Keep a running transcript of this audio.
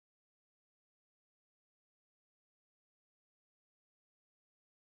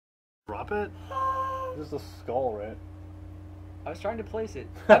Drop it? This is a skull, right? I was trying to place it.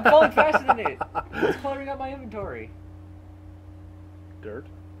 I'm falling faster than it. It's cluttering up my inventory. Dirt?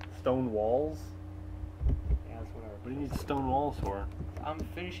 Stone walls? Yeah, that's whatever. What do you need stone walls for? I'm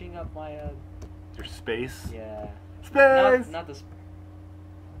finishing up my, Your space? yeah. Space! Not the... just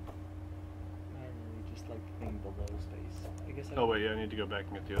like the thing below space. I guess Oh wait, yeah, I need to go back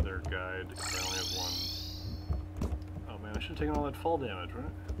and get the other guide, because I only have one. Oh man, I should have taken all that fall damage, right?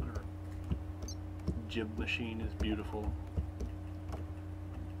 Whatever. Jib machine is beautiful.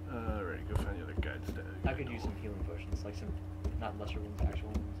 Alright, go find the other guide stat. I could use some healing potions, like some, not lesser ones, actual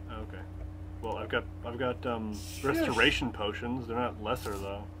ones. Okay. Well, I've got restoration potions. They're not lesser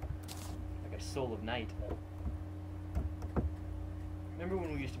though. Like a soul of night. Remember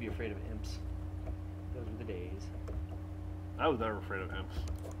when we used to be afraid of imps? Those were the days. I was never afraid of imps.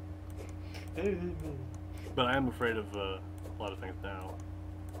 But I am afraid of a lot of things now.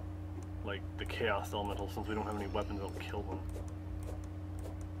 Like the chaos elemental, since we don't have any weapons that'll kill them.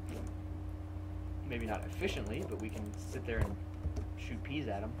 Maybe not efficiently, but we can sit there and shoot peas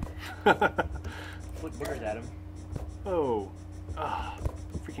at them. Flick boogers at them. Oh. Ah.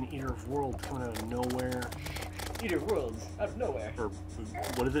 Freaking Eater of Worlds coming out of nowhere. Eater of Worlds, out of nowhere. Or,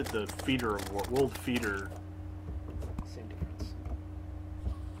 what is it? The Feeder of World Feeder. Same difference.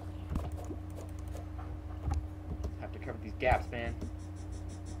 Have to cover these gaps, man.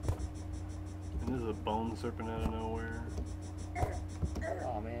 And this is a Bone Serpent out of nowhere.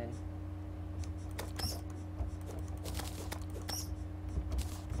 Oh man.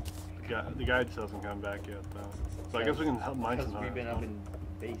 The guide still hasn't come back yet, though. So I guess we can help mine some. Because we've been up in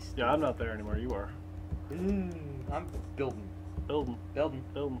base. Yeah, I'm not there anymore. You are. I'm building. Building. Building.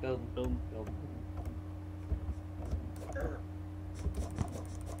 Building. Building. Building. Building.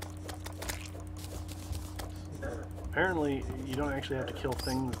 Apparently, you don't actually have to kill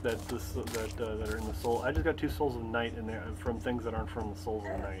things that are in the soul. I just got 2 souls of night in there from things that aren't from the souls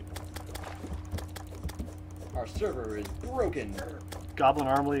of night. Our server is broken. Goblin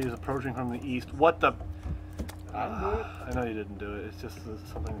army is approaching from the east. What the? I didn't do it. I know you didn't do it. It's just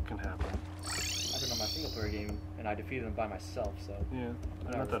something that can happen. I've been on my single player game and I defeated them by myself, so. Yeah,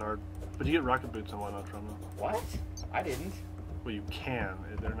 not that hard. But you get rocket boots and whatnot from them. What? I didn't. Well, you can.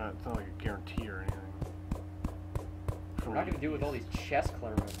 They're not. It's not like a guarantee or anything. What am I going to do with all these chests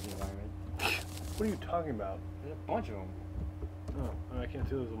cluttering up in the environment? What are you talking about? There's a bunch of them. Oh, I can't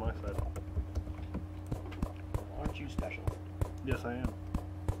see those on my side. Well, aren't you special? Yes, I am.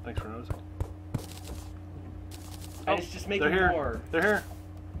 Thanks for noticing. And it's just making more. They're here.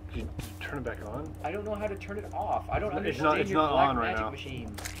 Did you turn it back on? I don't know how to turn it off. I don't It's understand not your black on right magic now.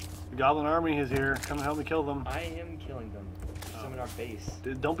 machine. The Goblin army is here. Come and help me kill them. I am killing them. Some in our base.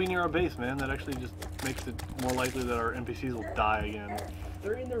 Don't be near our base, man. That actually just makes it more likely that our NPCs will die again.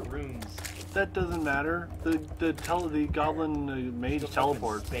 They're in their rooms. That doesn't matter. The Goblin mage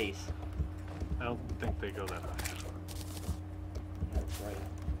teleports. Space. I don't think they go that high. That's right.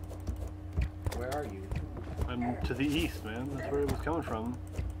 Where are you? I'm to the east, man. That's where it was coming from.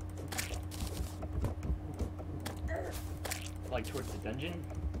 Like towards the dungeon?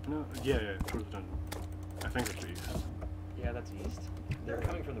 No, yeah, towards the dungeon. I think it's the east. Yeah, that's east. They're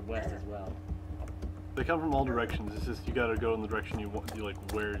coming from the west as well. They come from all directions. It's just you gotta go in the direction you want, like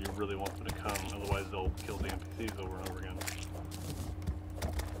where you really want them to come. Otherwise, they'll kill the NPCs over and over again.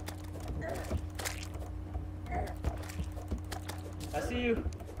 I see you.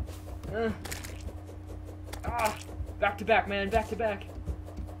 Back to back, man. Back to back.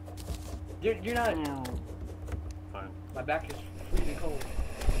 You're not. Fine. My back is freezing cold.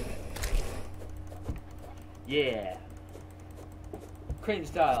 Yeah. Crane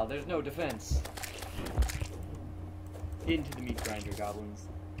style. There's no defense. Into the meat grinder, goblins.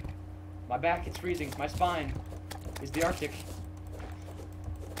 My back is freezing. My spine is the Arctic.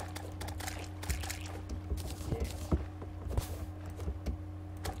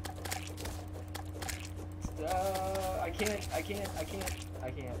 I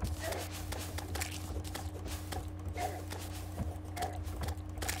can't.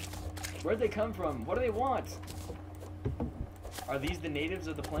 Where'd they come from? What do they want? Are these the natives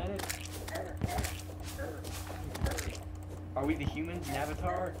of the planet? Are we the humans in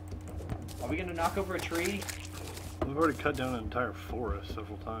Avatar? Are we gonna knock over a tree? We've already cut down an entire forest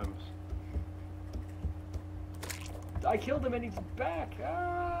several times. I killed him and he's back!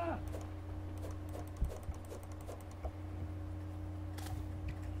 Ah!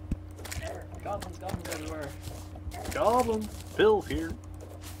 Goblins everywhere. Goblin! Bill's here.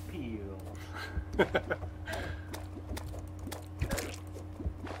 Peel.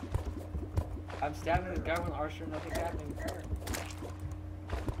 I'm stabbing this guy with an archer and nothing's happening.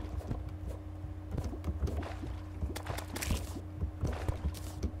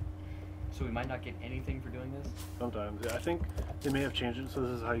 we might not get anything for doing this. Sometimes, yeah. I think they may have changed it, so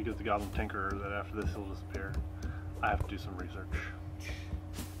this is how you get the Goblin Tinkerer, that after this he'll disappear. I have to do some research.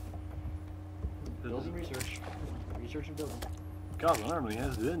 Building research. Research and building. Goblin army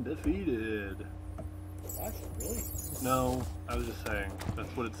has been defeated. What? Really? No, I was just saying. That's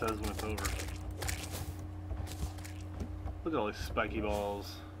what it says when it's over. Look at all these spiky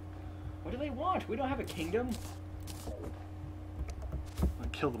balls. What do they want? We don't have a kingdom. I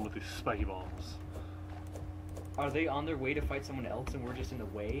kill them with these spiky balls. Are they on their way to fight someone else and we're just in the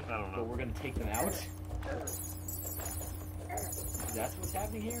way? I don't know. But we're gonna take them out? That's what's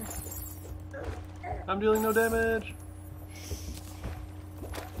happening here? I'm dealing no damage.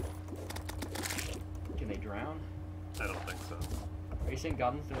 Can they drown? I don't think so. Are you saying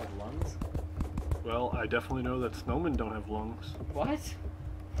goblins don't have lungs? Well, I definitely know that snowmen don't have lungs. What?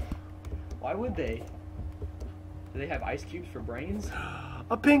 Why would they? Do they have ice cubes for brains?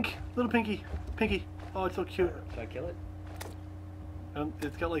 A pink! Little pinky! Pinky! Oh, it's so cute. Should I kill it?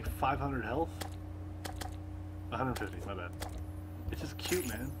 It's got like 500 health. 150, my bad. It's just cute,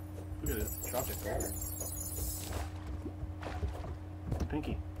 man. Look at it. Dropped it forward.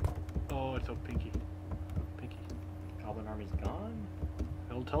 Pinky. Oh, it's so pinky. Pinky. Goblin army's gone?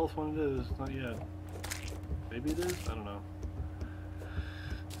 It'll tell us when it is. Not yet. Maybe it is? I don't know.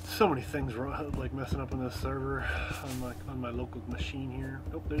 So many things like messing up on this server on my local machine here.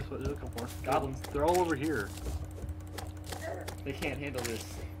 Oh, there's a couple more. Goblins. They're all over here. They can't handle this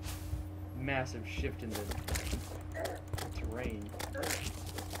massive shift in the terrain.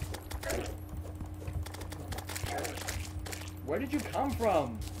 Where did you come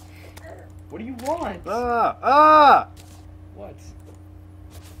from? What do you want? Ah! Ah! What?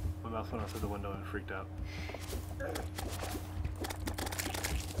 My mouse went outside the window and freaked out.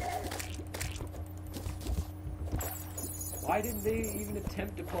 Why didn't they even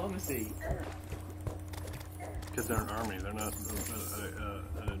attempt diplomacy? Because they're an army. They're not.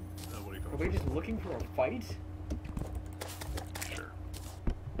 What do you call Are it? they just looking for a fight? Sure.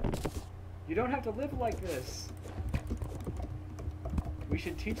 You don't have to live like this. We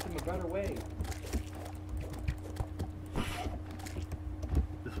should teach them a better way.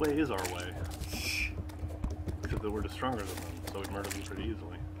 This way is our way. Except that we're just stronger than them, so we murder them pretty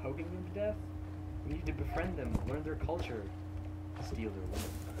easily. Poking them to death? We need to befriend them, learn their culture, steal their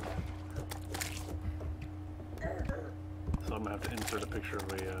women. So I'm gonna have to insert a picture of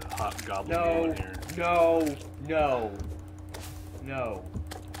a hot goblin No, woman here. no, no, no.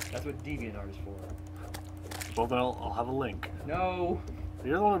 That's what DeviantArt is for. Well, then I'll have a link. No.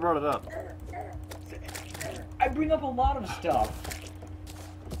 You're the one who brought it up. I bring up a lot of stuff.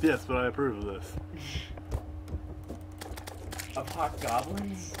 Yes, but I approve of this. Of hot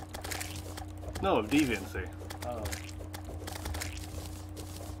goblins? No, of deviancy. Oh.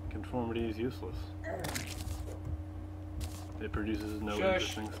 Conformity is useless. It produces no Shush.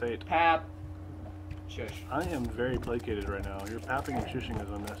 interesting state. Pap. Shush. I am very placated right now. Your papping and shushing is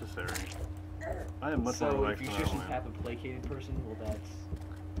unnecessary. I am much more So relaxed if you than I shush and am. pap a placated person, well that's...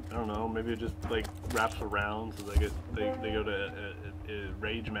 I don't know. Maybe it just like wraps around so they go to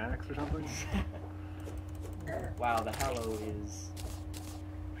rage max or something. Wow, the Hallow is...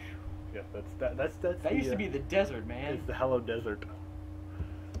 Yeah, that's That used to be the desert, man. It's the Hallow Desert.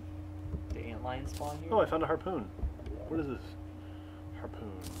 The antlion spawn here? Oh, I found a harpoon. What is this?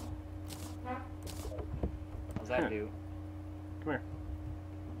 Harpoon. How's that do? Come here.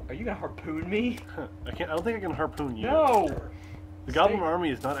 Are you gonna harpoon me? I don't think I can harpoon you. No! The Goblin Army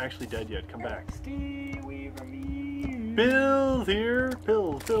is not actually dead yet. Come back. Stay away from me! Pills here.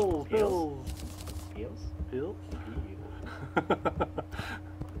 Pills. Pills. Pills. Pills? Pills. Pills.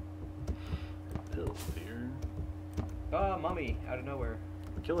 Pills here. Ah, mummy, out of nowhere.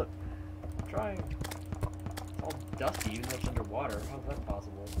 Kill it. I'm trying. It's all dusty, even though it's underwater. How's that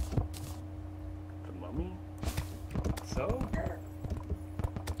possible? The mummy? So?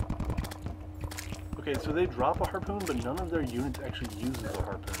 Okay, so they drop a harpoon, but none of their units actually uses a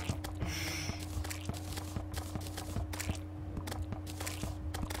harpoon.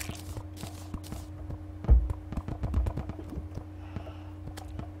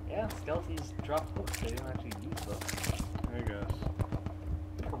 Yeah, skeletons drop hooks. They don't actually use hooks. I guess.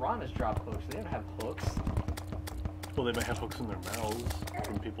 Piranhas drop hooks. They don't have hooks. Well, they might have hooks in their mouths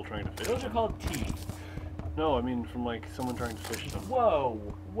from people trying to fish Those are them. called teeth. No, I mean from like someone trying to fish them. Whoa,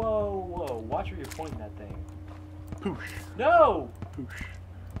 whoa, whoa. Watch where you're pointing that thing. Poosh. No! Poosh.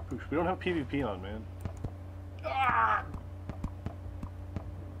 Poosh. We don't have PvP on, man. Ah!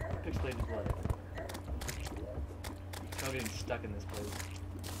 Pixelated blood. I'm getting stuck in this place.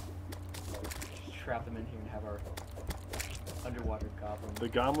 Just trap them in here and have our Underwater goblin. The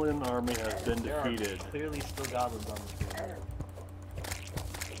goblin army has been There defeated. are clearly still goblins on the screen.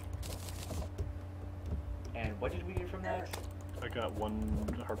 And what did we get from that? I got one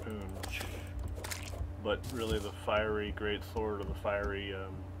harpoon. But really, the fiery great sword or the fiery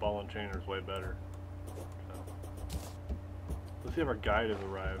ball and chainer is way better. So. Let's see if our guide has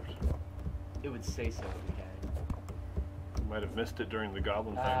arrived. It would say so if we had. We might have missed it during the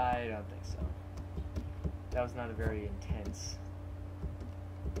goblin thing. I don't think so. That was not a very intense.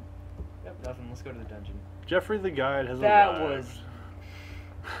 Yep, nothing. Let's go to the dungeon. Jeffrey the guide has That arrived. was.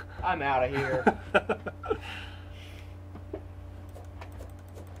 I'm out of here.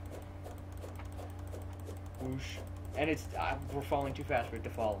 Whoosh. And it's. We're falling too fast for it to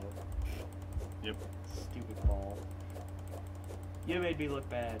follow. Yep. Stupid ball. You made me look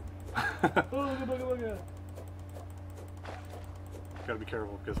bad. Oh, booga, booga, booga. Gotta be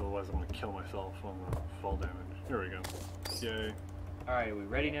careful because otherwise I'm gonna kill myself on the fall damage. Here we go. Yay. Alright, are we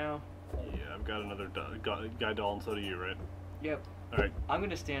ready now? Yeah, I've got another guide doll and so do you, right? Yep. Alright. I'm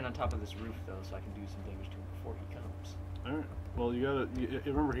gonna stand on top of this roof though so I can do some damage to him before he comes. Alright. Well, you gotta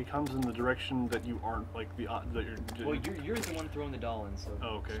remember he comes in the direction that you aren't like the that you're. Well, you're the one throwing the doll in, so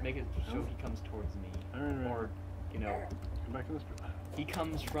Oh, okay. just make it so Oh. he comes towards me. Alright. Or, you know, Come back in this. he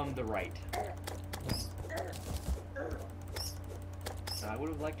comes from the right. I would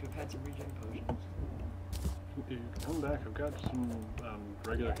have liked to have had some regen potions. You can come back. I've got some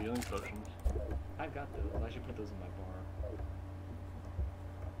regular healing potions. I've got those. I should put those in my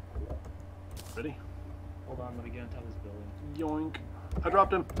bar. Ready? Hold on, let me get on top of this building. Yoink! I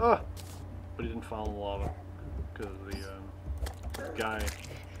dropped him. Ah! But he didn't fall in the lava because the guy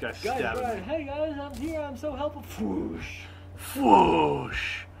stabbed me. Hey guys, I'm here. I'm so helpful. Whoosh.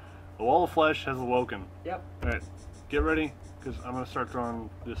 Whoosh! The wall of flesh has awoken. Yep. Alright, get ready, because I'm going to start throwing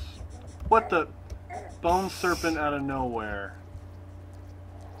this... What the... Bone serpent out of nowhere.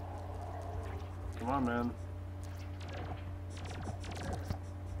 Come on, man.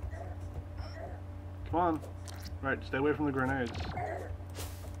 Come on. Right, stay away from the grenades.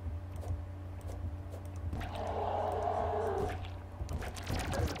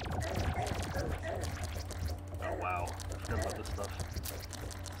 Oh, wow. I forgot about this stuff.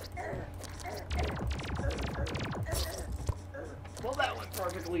 Well, that went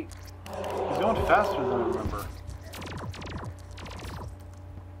perfectly. He's going faster than I remember.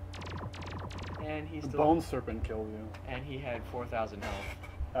 And he's The still. bone serpent killed you. And he had 4,000 health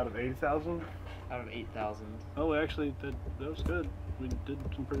Out of 80,000? out of 8,000. Oh, actually, that was good. We did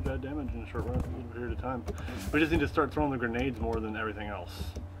some pretty bad damage in a short period of time. We just need to start throwing the grenades more than everything else.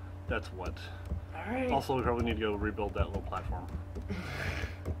 That's what. All right. Also, we probably need to go rebuild that little platform.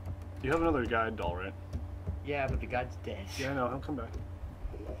 You have another guide doll, right? Yeah, but the guy's dead. Yeah, I know. He'll come back.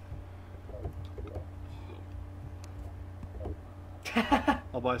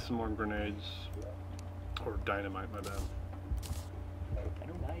 I'll buy some more grenades. Or dynamite, my bad.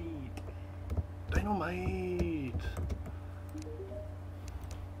 Dynamite. Dynamite!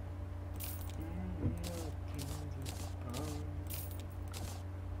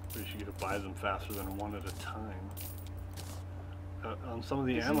 We should get to buy them faster than one at a time. On some of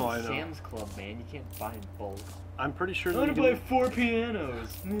the This ammo, I isn't know. Sam's Club, man. You can't buy in bulk. I'm pretty sure I that want to buy 4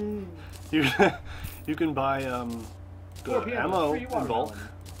 pianos. you can buy the 4 pianos, ammo 3 in bulk. watermelon.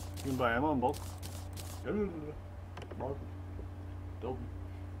 You can buy ammo in bulk. Build.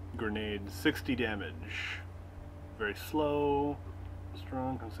 Grenade, 60 damage. Very slow,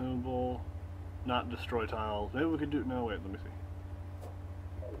 strong, consumable, not destroy tiles. Maybe we could do. No, wait. Let me see.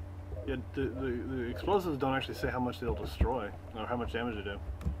 Yeah, the explosives don't actually say how much they'll destroy or how much damage they do.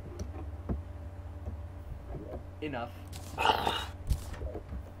 Enough.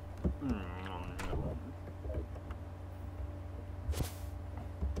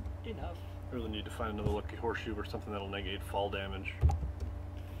 Enough. I really need to find another lucky horseshoe or something that'll negate fall damage.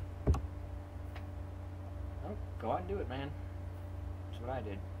 Oh, go out and do it, man. That's what I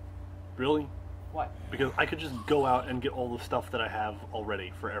did. Really? What? Because I could just go out and get all the stuff that I have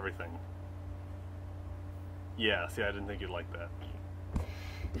already for everything. Yeah, see, I didn't think you'd like that.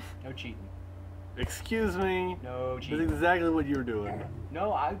 No cheating. Excuse me? No That's cheating. exactly what you were doing.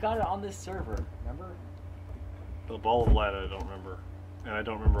 No, I got it on this server. Remember? The ball of light I don't remember. And I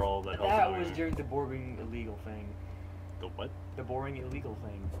don't remember all of that health. That anyway. was during the boring illegal thing. The what? The boring illegal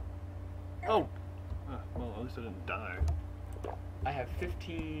thing. Oh! Well, at least I didn't die. I have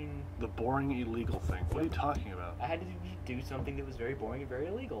 15. The boring illegal thing. What are you talking about? I had to do something that was very boring and very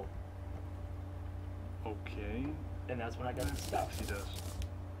illegal. Okay. And that's when I got the stuff. He does.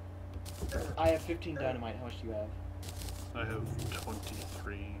 I have 15 dynamite. How much do you have? I have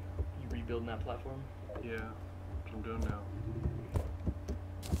 23. You rebuilding that platform? Yeah. what I'm doing now.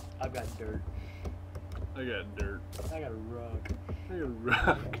 I've got dirt. I got dirt. I got a rock. I got a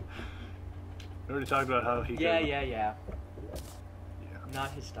rock. We already talked about how he Yeah. Yeah.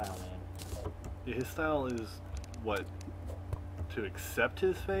 Not his style, man. Yeah, his style is, what? To accept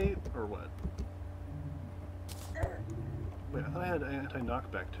his fate, or what? Wait, I thought I had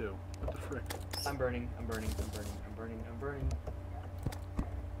anti-knockback too. What the frick? I'm burning.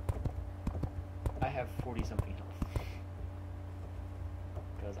 I have 40-something health.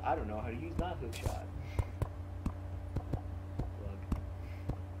 Because I don't know how to use that hook shot.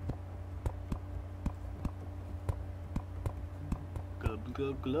 Glub,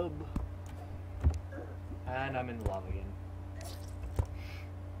 glub, glub. And I'm in the lava again.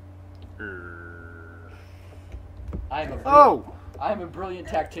 I'm a brilliant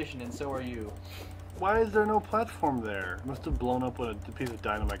tactician, and so are you. Why is there no platform there? It must have blown up when a piece of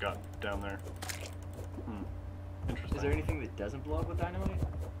dynamite got down there. Interesting. Is there anything that doesn't blow up with dynamite?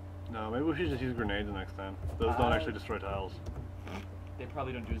 No, maybe we should just use grenades next time. Those don't actually destroy tiles. They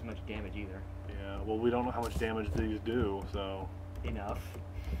probably don't do as much damage either. Yeah, well, we don't know how much damage these do, so... Enough.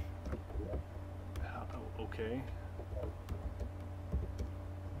 Oh, okay.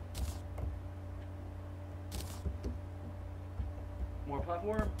 More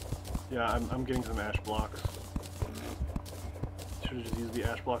platform? Yeah, I'm getting some ash blocks. Should have just used the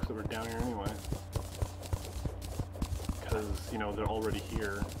ash blocks that were down here anyway. Because, you know, they're already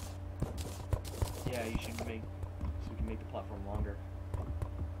here. Yeah, you should make... so we can make the platform longer.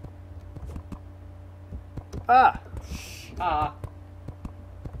 Ah! Ah!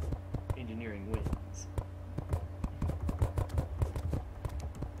 Engineering wins.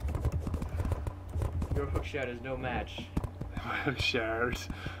 Your hookshot is no match My hookshot.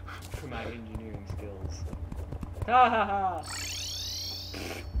 for my engineering skills. Ha ha ha!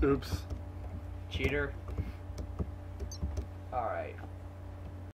 Oops. Cheater. Alright.